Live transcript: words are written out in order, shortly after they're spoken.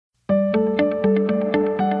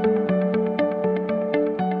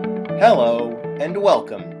Hello, and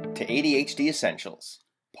welcome to ADHD Essentials,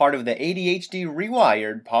 part of the ADHD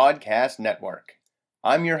Rewired podcast network.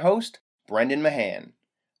 I'm your host, Brendan Mahan.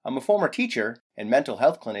 I'm a former teacher and mental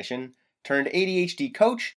health clinician turned ADHD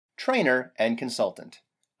coach, trainer, and consultant.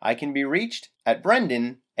 I can be reached at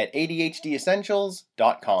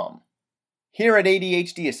brendan@adhdessentials.com. Here at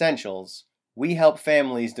ADHD Essentials, we help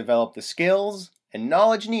families develop the skills and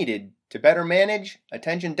knowledge needed to better manage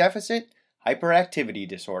attention deficit hyperactivity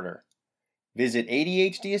disorder. Visit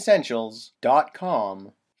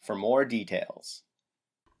ADHDessentials.com for more details.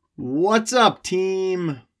 What's up,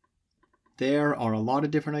 team? There are a lot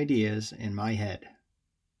of different ideas in my head.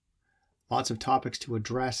 Lots of topics to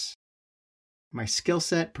address. My skill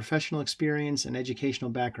set, professional experience, and educational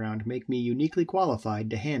background make me uniquely qualified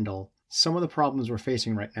to handle some of the problems we're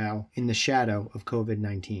facing right now in the shadow of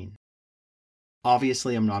COVID-19.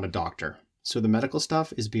 Obviously, I'm not a doctor, so the medical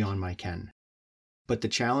stuff is beyond my ken. But the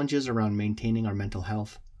challenges around maintaining our mental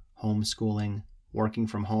health, homeschooling, working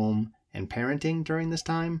from home, and parenting during this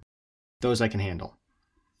time, those I can handle.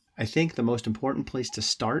 I think the most important place to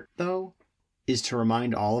start, though, is to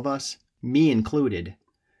remind all of us, me included,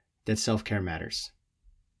 that self-care matters.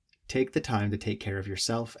 Take the time to take care of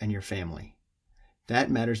yourself and your family. That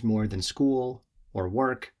matters more than school, or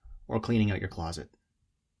work, or cleaning out your closet.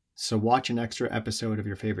 So watch an extra episode of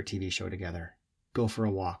your favorite TV show together. Go for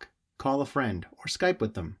a walk. Call a friend, or Skype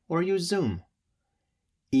with them, or use Zoom.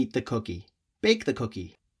 Eat the cookie. Bake the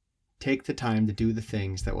cookie. Take the time to do the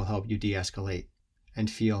things that will help you de-escalate and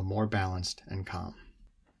feel more balanced and calm.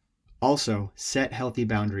 Also, set healthy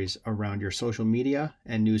boundaries around your social media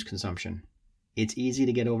and news consumption. It's easy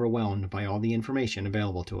to get overwhelmed by all the information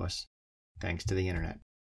available to us, thanks to the internet.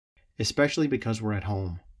 Especially because we're at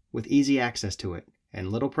home, with easy access to it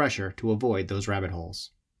and little pressure to avoid those rabbit holes.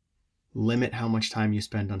 Limit how much time you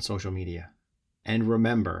spend on social media. And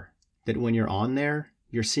remember that when you're on there,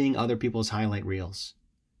 you're seeing other people's highlight reels.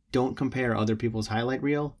 Don't compare other people's highlight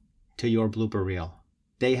reel to your blooper reel.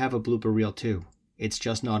 They have a blooper reel too. It's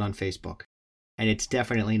just not on Facebook. And it's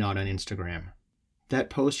definitely not on Instagram. That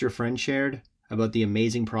post your friend shared about the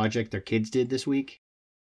amazing project their kids did this week,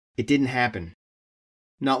 it didn't happen.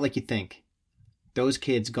 Not like you think. Those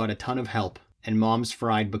kids got a ton of help, and mom's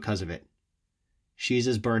fried because of it. She's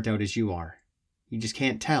as burnt out as you are. You just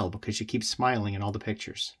can't tell because she keeps smiling in all the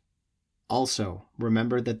pictures. Also,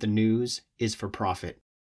 remember that the news is for profit.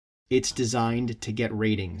 It's designed to get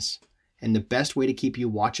ratings, and the best way to keep you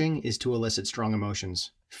watching is to elicit strong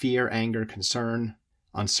emotions. Fear, anger, concern,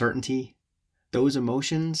 uncertainty. Those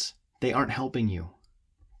emotions, they aren't helping you.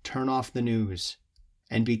 Turn off the news,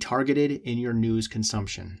 and be targeted in your news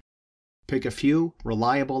consumption. Pick a few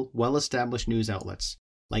reliable, well-established news outlets,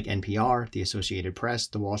 like NPR, the Associated Press,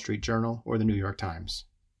 the Wall Street Journal, or the New York Times.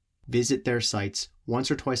 Visit their sites once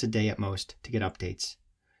or twice a day at most to get updates.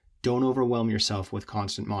 Don't overwhelm yourself with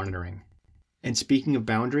constant monitoring. And speaking of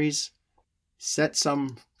boundaries, set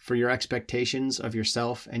some for your expectations of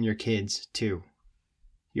yourself and your kids, too.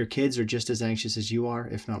 Your kids are just as anxious as you are,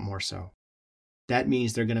 if not more so. That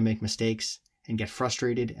means they're going to make mistakes and get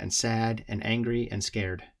frustrated and sad and angry and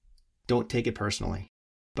scared. Don't take it personally,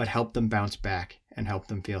 but help them bounce back and help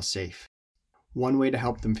them feel safe. One way to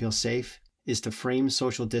help them feel safe is to frame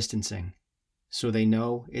social distancing so they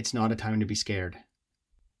know it's not a time to be scared.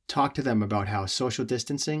 Talk to them about how social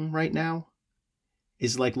distancing right now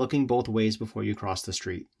is like looking both ways before you cross the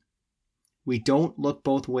street. We don't look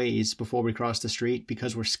both ways before we cross the street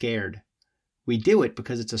because we're scared. We do it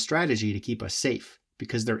because it's a strategy to keep us safe,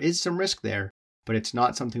 because there is some risk there, but it's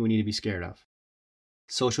not something we need to be scared of.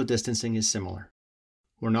 Social distancing is similar.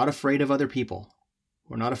 We're not afraid of other people.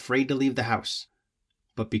 We're not afraid to leave the house.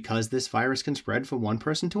 But because this virus can spread from one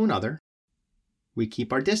person to another, we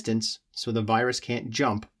keep our distance so the virus can't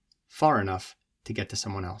jump far enough to get to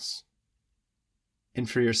someone else. And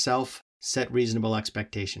for yourself, set reasonable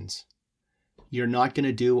expectations. You're not going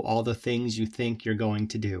to do all the things you think you're going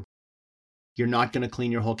to do. You're not going to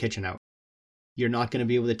clean your whole kitchen out. You're not going to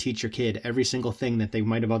be able to teach your kid every single thing that they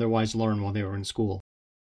might have otherwise learned while they were in school.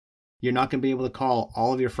 You're not going to be able to call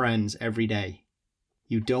all of your friends every day.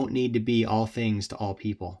 You don't need to be all things to all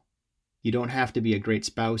people. You don't have to be a great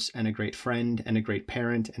spouse and a great friend and a great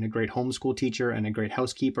parent and a great homeschool teacher and a great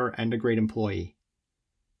housekeeper and a great employee.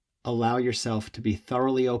 Allow yourself to be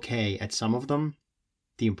thoroughly okay at some of them,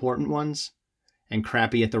 the important ones, and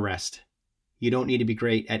crappy at the rest. You don't need to be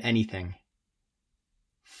great at anything.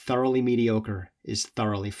 Thoroughly mediocre is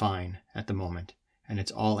thoroughly fine at the moment, and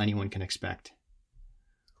it's all anyone can expect.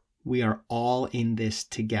 We are all in this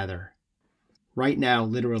together. Right now,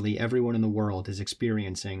 literally everyone in the world is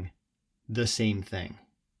experiencing the same thing.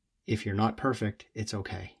 If you're not perfect, it's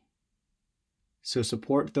okay. So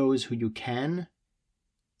support those who you can,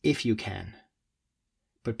 if you can.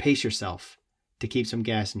 But pace yourself to keep some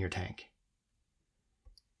gas in your tank.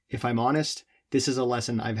 If I'm honest, this is a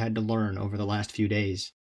lesson I've had to learn over the last few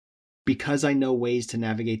days. Because I know ways to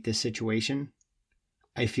navigate this situation,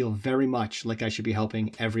 I feel very much like I should be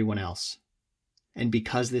helping everyone else. And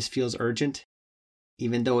because this feels urgent,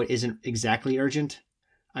 even though it isn't exactly urgent,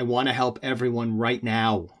 I want to help everyone right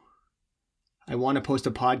now. I want to post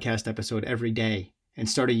a podcast episode every day and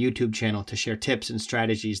start a YouTube channel to share tips and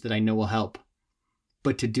strategies that I know will help.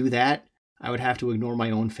 But to do that, I would have to ignore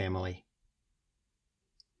my own family.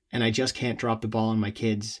 And I just can't drop the ball on my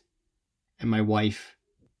kids and my wife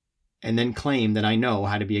and then claim that I know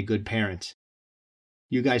how to be a good parent.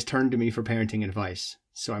 You guys turn to me for parenting advice,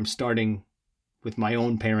 so I'm starting with my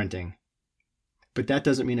own parenting. But that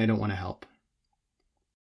doesn't mean I don't want to help.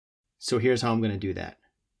 So here's how I'm going to do that.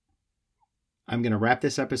 I'm going to wrap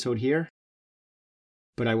this episode here,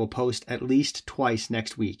 but I will post at least twice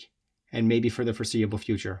next week, and maybe for the foreseeable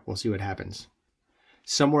future. We'll see what happens.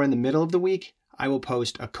 Somewhere in the middle of the week, I will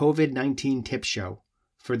post a COVID-19 tip show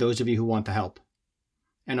for those of you who want the help.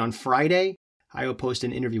 And on Friday, I will post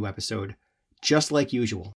an interview episode, just like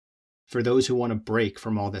usual, for those who want a break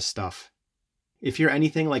from all this stuff. If you're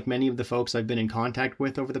anything like many of the folks I've been in contact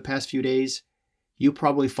with over the past few days, you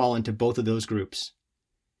probably fall into both of those groups.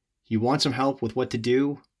 You want some help with what to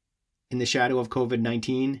do in the shadow of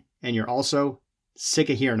COVID-19, and you're also sick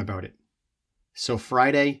of hearing about it. So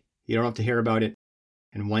Friday, you don't have to hear about it,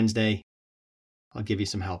 and Wednesday, I'll give you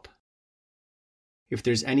some help. If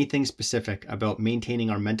there's anything specific about maintaining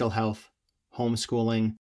our mental health,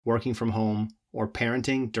 homeschooling, working from home, or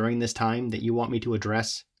parenting during this time that you want me to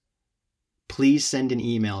address, please send an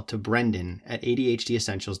email to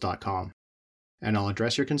brendan@ADHDessentials.com, and I'll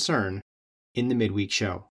address your concern in the midweek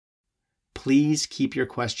show. Please keep your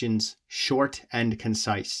questions short and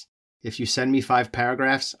concise. If you send me 5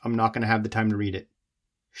 paragraphs, I'm not going to have the time to read it.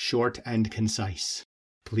 Short and concise,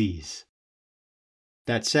 please.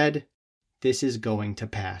 That said, this is going to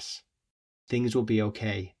pass. Things will be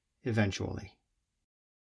okay eventually.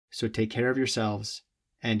 So take care of yourselves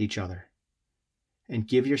and each other. And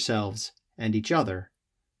give yourselves and each other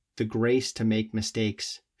the grace to make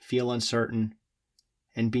mistakes, feel uncertain,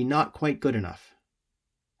 and be not quite good enough.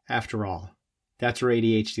 After all, that's where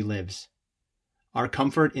ADHD lives. Our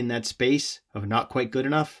comfort in that space of not quite good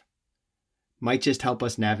enough might just help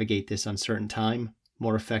us navigate this uncertain time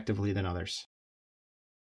more effectively than others.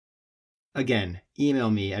 Again, email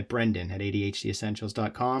me at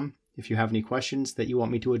brendan@ADHDessentials.com if you have any questions that you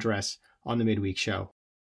want me to address on the midweek show.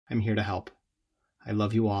 I'm here to help. I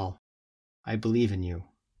love you all. I believe in you.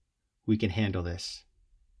 We can handle this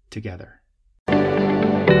together.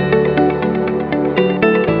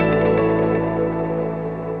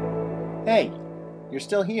 Hey, you're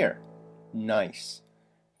still here. Nice.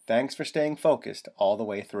 Thanks for staying focused all the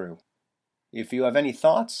way through. If you have any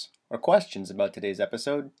thoughts or questions about today's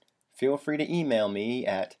episode, feel free to email me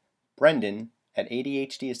at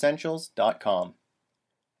brendan@ADHDessentials.com.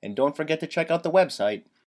 And don't forget to check out the website,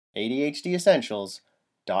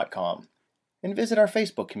 ADHDessentials.com, and visit our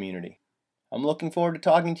Facebook community. I'm looking forward to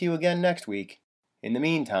talking to you again next week. In the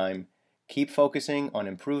meantime, keep focusing on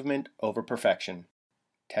improvement over perfection.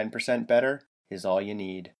 10% better is all you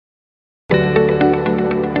need.